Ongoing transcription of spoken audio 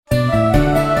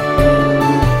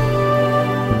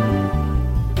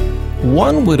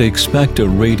One would expect a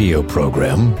radio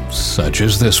program, such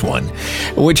as this one,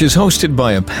 which is hosted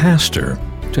by a pastor,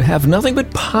 to have nothing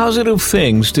but positive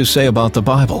things to say about the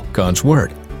Bible, God's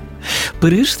Word.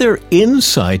 But is there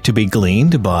insight to be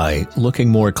gleaned by looking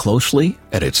more closely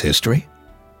at its history?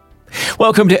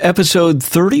 Welcome to episode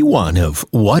 31 of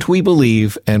What We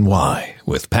Believe and Why,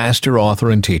 with pastor, author,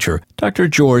 and teacher, Dr.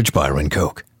 George Byron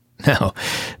Koch. Now,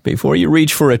 before you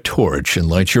reach for a torch and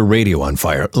light your radio on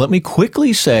fire, let me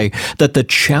quickly say that the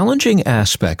challenging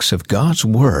aspects of God's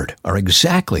Word are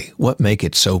exactly what make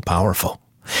it so powerful.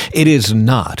 It is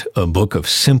not a book of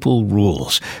simple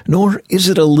rules, nor is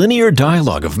it a linear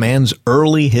dialogue of man's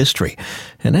early history,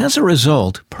 and as a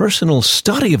result, personal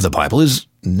study of the Bible is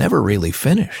never really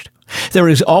finished. There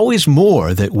is always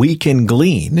more that we can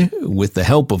glean, with the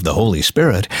help of the Holy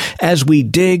Spirit, as we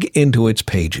dig into its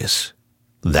pages.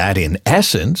 That, in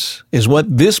essence, is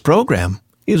what this program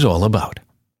is all about.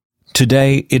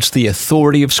 Today, it's the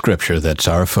authority of Scripture that's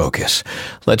our focus.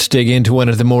 Let's dig into one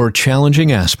of the more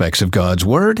challenging aspects of God's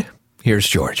Word. Here's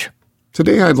George.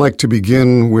 Today, I'd like to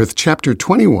begin with chapter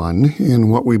 21 in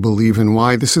What We Believe and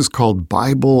Why. This is called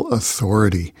Bible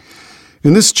Authority.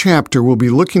 In this chapter, we'll be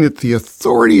looking at the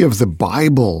authority of the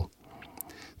Bible.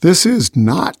 This is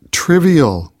not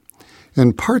trivial,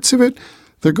 and parts of it,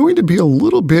 they're going to be a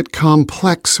little bit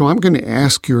complex, so I'm going to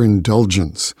ask your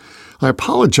indulgence. I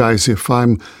apologize if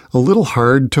I'm a little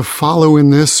hard to follow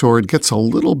in this or it gets a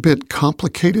little bit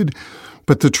complicated,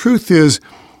 but the truth is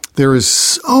there is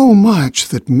so much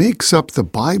that makes up the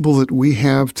Bible that we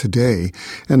have today,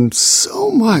 and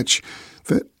so much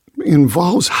that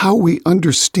involves how we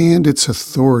understand its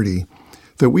authority,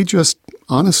 that we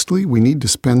need to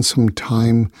spend some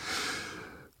time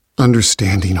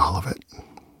understanding all of it.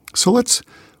 So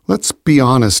let's be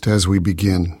honest as we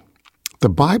begin. The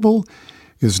Bible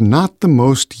is not the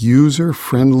most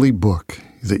user-friendly book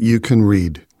that you can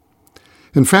read.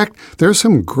 In fact, there are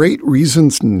some great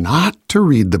reasons not to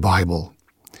read the Bible.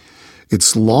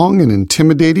 It's long and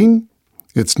intimidating.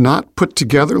 It's not put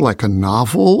together like a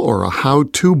novel or a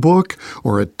how-to book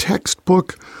or a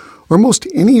textbook or most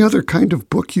any other kind of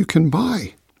book you can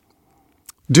buy.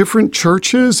 Different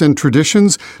churches and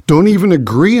traditions don't even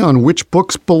agree on which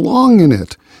books belong in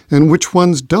it and which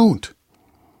ones don't.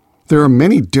 There are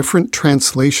many different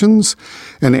translations,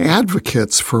 and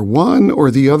advocates for one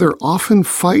or the other often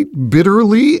fight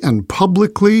bitterly and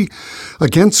publicly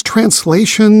against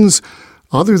translations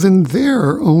other than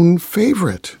their own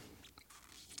favorite.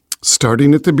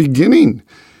 Starting at the beginning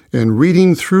and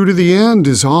reading through to the end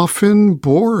is often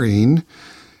boring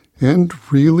and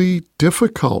really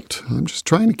difficult. I'm just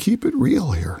trying to keep it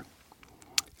real here.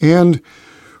 And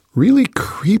really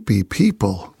creepy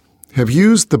people have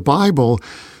used the Bible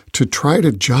to try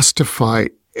to justify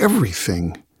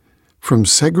everything from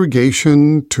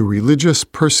segregation to religious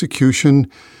persecution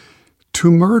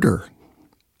to murder.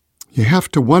 You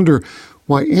have to wonder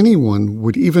why anyone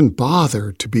would even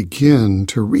bother to begin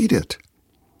to read it.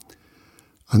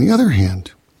 On the other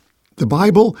hand, the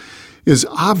Bible is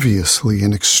obviously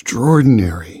an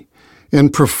extraordinary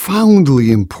and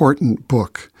profoundly important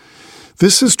book.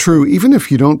 This is true even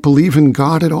if you don't believe in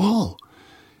God at all.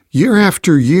 Year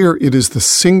after year, it is the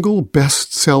single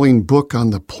best-selling book on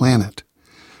the planet,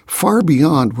 far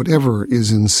beyond whatever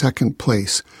is in second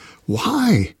place.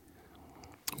 Why?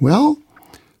 Well,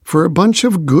 for a bunch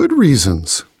of good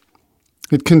reasons.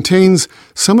 It contains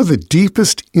some of the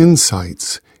deepest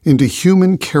insights into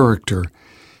human character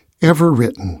ever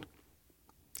written.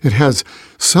 It has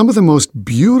some of the most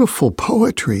beautiful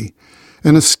poetry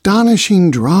and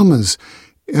astonishing dramas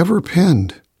ever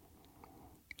penned.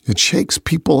 It shakes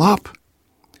people up.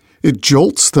 It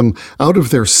jolts them out of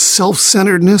their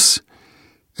self-centeredness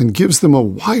and gives them a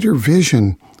wider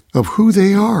vision of who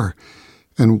they are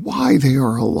and why they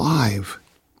are alive.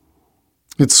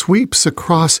 It sweeps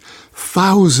across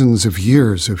thousands of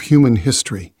years of human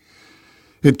history.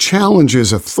 It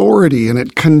challenges authority and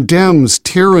it condemns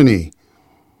tyranny.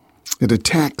 It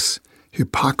attacks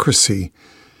hypocrisy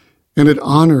and it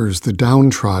honors the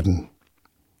downtrodden.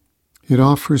 It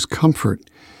offers comfort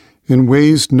in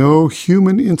ways no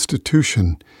human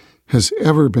institution has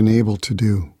ever been able to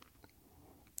do.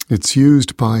 It's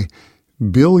used by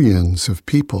billions of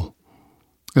people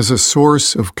as a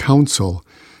source of counsel,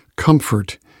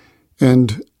 comfort,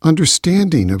 and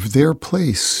understanding of their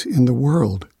place in the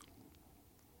world.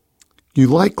 You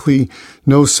likely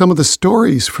know some of the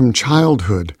stories from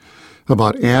childhood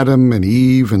about Adam and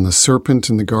Eve and the serpent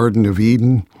in the Garden of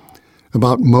Eden,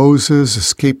 about Moses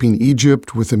escaping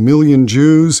Egypt with 1 million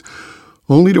Jews,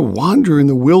 only to wander in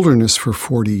the wilderness for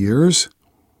 40 years,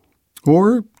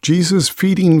 or Jesus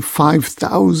feeding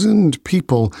 5,000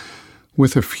 people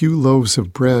with a few loaves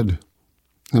of bread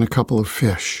and a couple of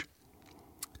fish.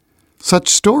 Such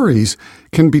stories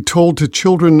can be told to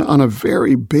children on a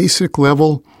very basic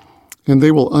level, and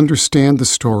they will understand the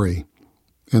story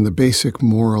and the basic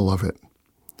moral of it.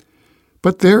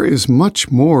 But there is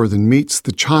much more than meets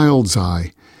the child's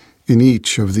eye in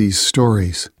each of these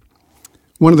stories.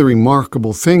 One of the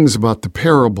remarkable things about the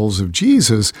parables of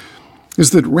Jesus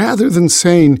is that rather than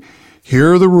saying,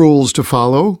 here are the rules to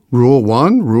follow, Rule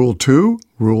 1, Rule 2,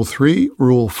 Rule 3,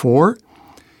 Rule 4,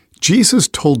 Jesus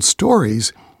told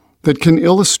stories that can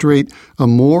illustrate a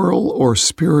moral or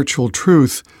spiritual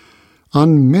truth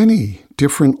on many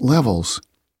different levels.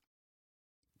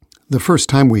 The first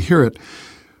time we hear it,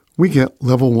 we get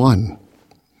level 1.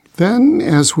 Then,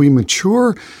 as we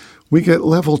mature, we get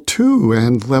level 2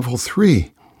 and level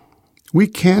 3. We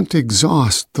can't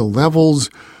exhaust the levels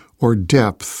or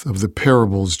depth of the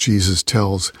parables Jesus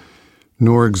tells,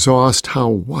 nor exhaust how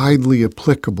widely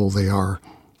applicable they are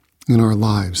in our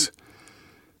lives.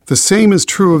 The same is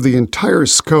true of the entire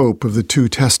scope of the two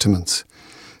Testaments.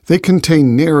 They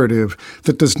contain narrative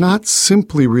that does not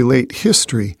simply relate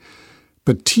history,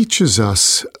 but teaches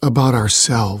us about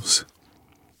ourselves.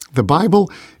 The Bible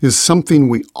is something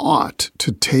we ought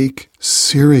to take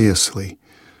seriously.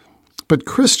 But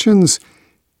Christians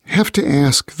have to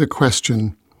ask the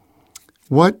question,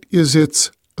 what is its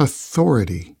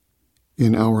authority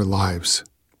in our lives?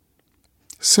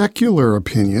 Secular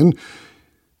opinion,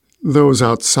 those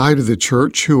outside of the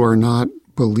church who are not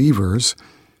believers,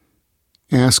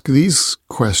 ask these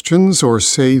questions or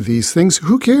say these things,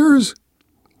 who cares?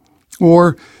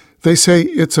 Or they say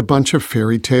it's a bunch of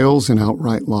fairy tales and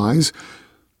outright lies.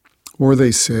 Or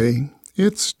they say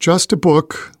it's just a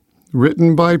book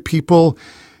written by people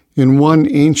in one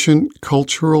ancient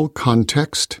cultural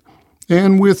context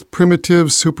and with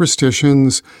primitive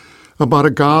superstitions about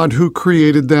a God who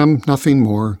created them, nothing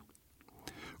more.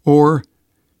 Or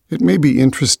it may be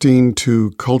interesting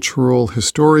to cultural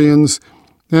historians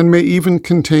and may even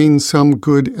contain some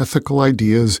good ethical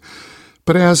ideas,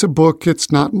 but as a book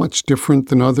it's not much different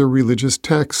than other religious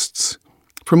texts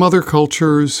from other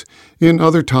cultures, in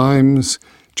other times,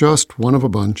 just one of a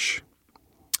bunch.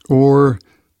 Or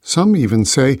some even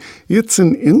say it's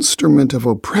an instrument of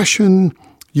oppression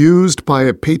used by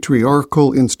a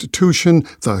patriarchal institution,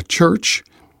 the church,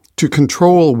 to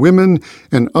control women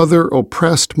and other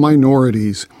oppressed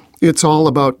minorities. It's all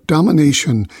about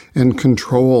domination and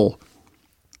control.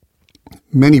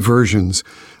 Many versions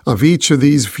of each of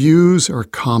these views are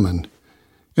common,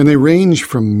 and they range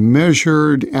from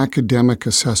measured academic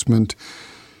assessment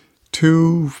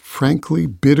to, frankly,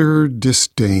 bitter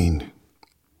disdain.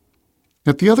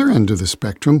 At the other end of the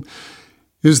spectrum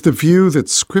is the view that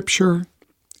Scripture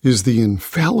is the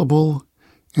infallible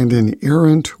and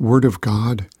inerrant Word of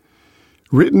God,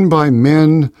 written by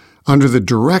men under the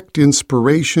direct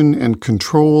inspiration and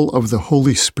control of the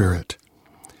Holy Spirit,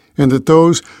 and that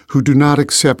those who do not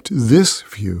accept this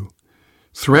view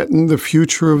threaten the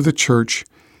future of the church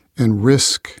and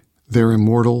risk their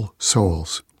immortal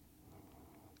souls.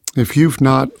 If you've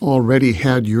not already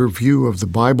had your view of the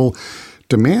Bible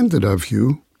demanded of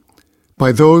you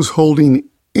by those holding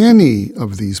any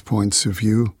of these points of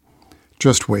view,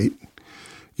 just wait.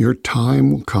 Your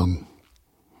time will come.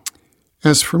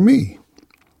 As for me,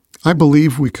 I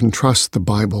believe we can trust the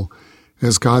Bible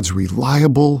as God's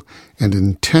reliable and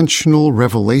intentional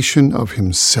revelation of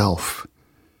Himself,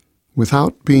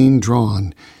 without being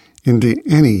drawn into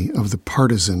any of the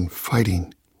partisan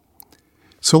fighting.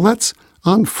 So let's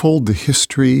unfold the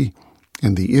history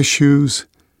and the issues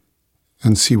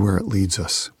and see where it leads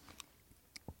us.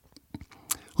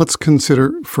 Let's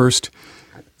consider first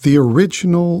the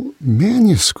original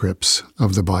manuscripts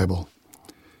of the Bible.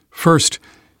 First,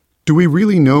 do we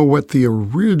really know what the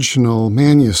original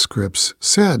manuscripts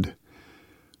said?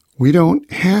 We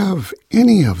don't have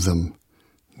any of them,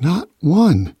 not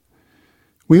one.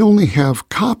 We only have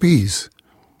copies.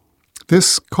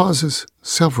 This causes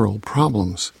several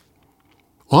problems.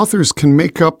 Authors can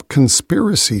make up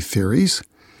conspiracy theories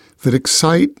that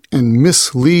excite and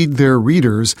mislead their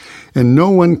readers, and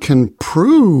no one can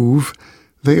prove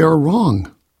they are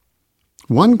wrong.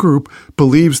 One group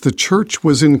believes the church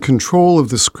was in control of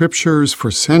the Scriptures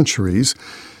for centuries,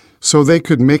 so they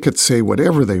could make it say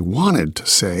whatever they wanted to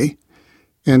say,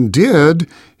 and did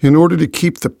in order to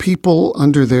keep the people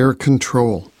under their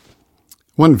control.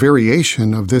 One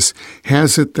variation of this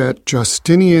has it that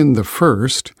Justinian I,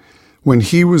 when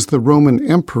he was the Roman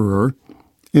emperor,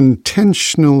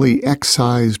 intentionally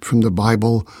excised from the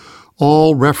Bible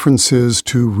all references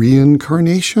to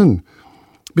reincarnation,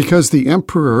 because the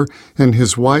emperor and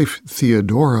his wife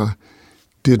Theodora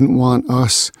didn't want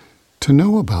us to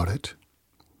know about it.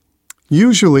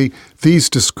 Usually, these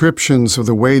descriptions of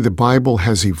the way the Bible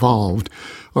has evolved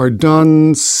are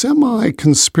done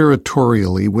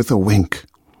semi-conspiratorially with a wink.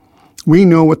 We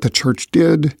know what the church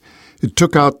did. It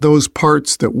took out those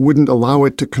parts that wouldn't allow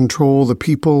it to control the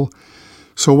people.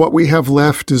 So what we have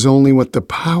left is only what the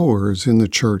powers in the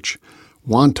church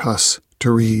want us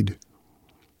to read.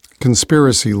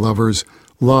 Conspiracy lovers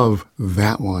love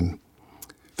that one.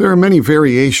 There are many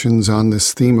variations on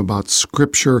this theme about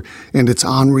Scripture and its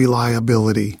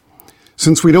unreliability.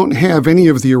 Since we don't have any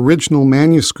of the original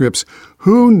manuscripts,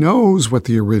 who knows what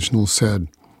the original said?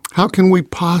 How can we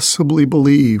possibly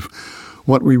believe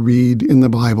what we read in the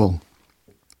Bible?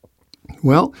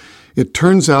 Well, it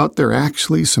turns out there are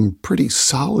actually some pretty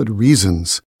solid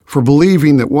reasons for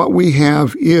believing that what we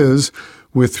have is,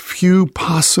 with few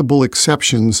possible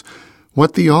exceptions,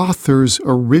 what the authors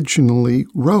originally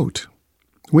wrote.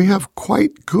 We have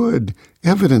quite good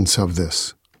evidence of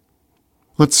this.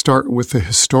 Let's start with the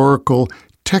historical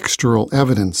textual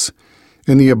evidence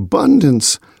and the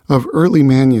abundance of early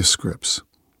manuscripts.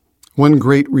 One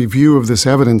great review of this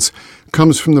evidence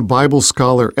comes from the Bible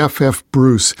scholar F.F.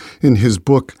 Bruce in his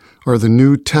book, Are the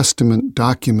New Testament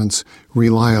Documents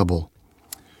Reliable?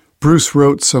 Bruce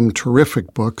wrote some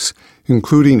terrific books,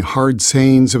 including Hard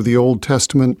Sayings of the Old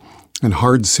Testament and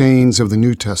Hard Sayings of the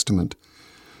New Testament.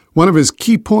 One of his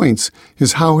key points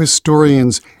is how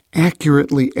historians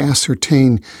accurately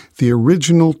ascertain the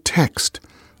original text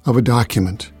of a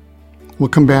document. We'll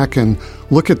come back and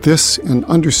look at this and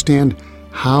understand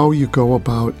how you go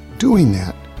about doing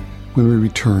that when we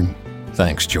return.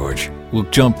 Thanks, George. We'll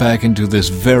jump back into this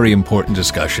very important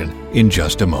discussion in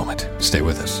just a moment. Stay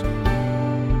with us.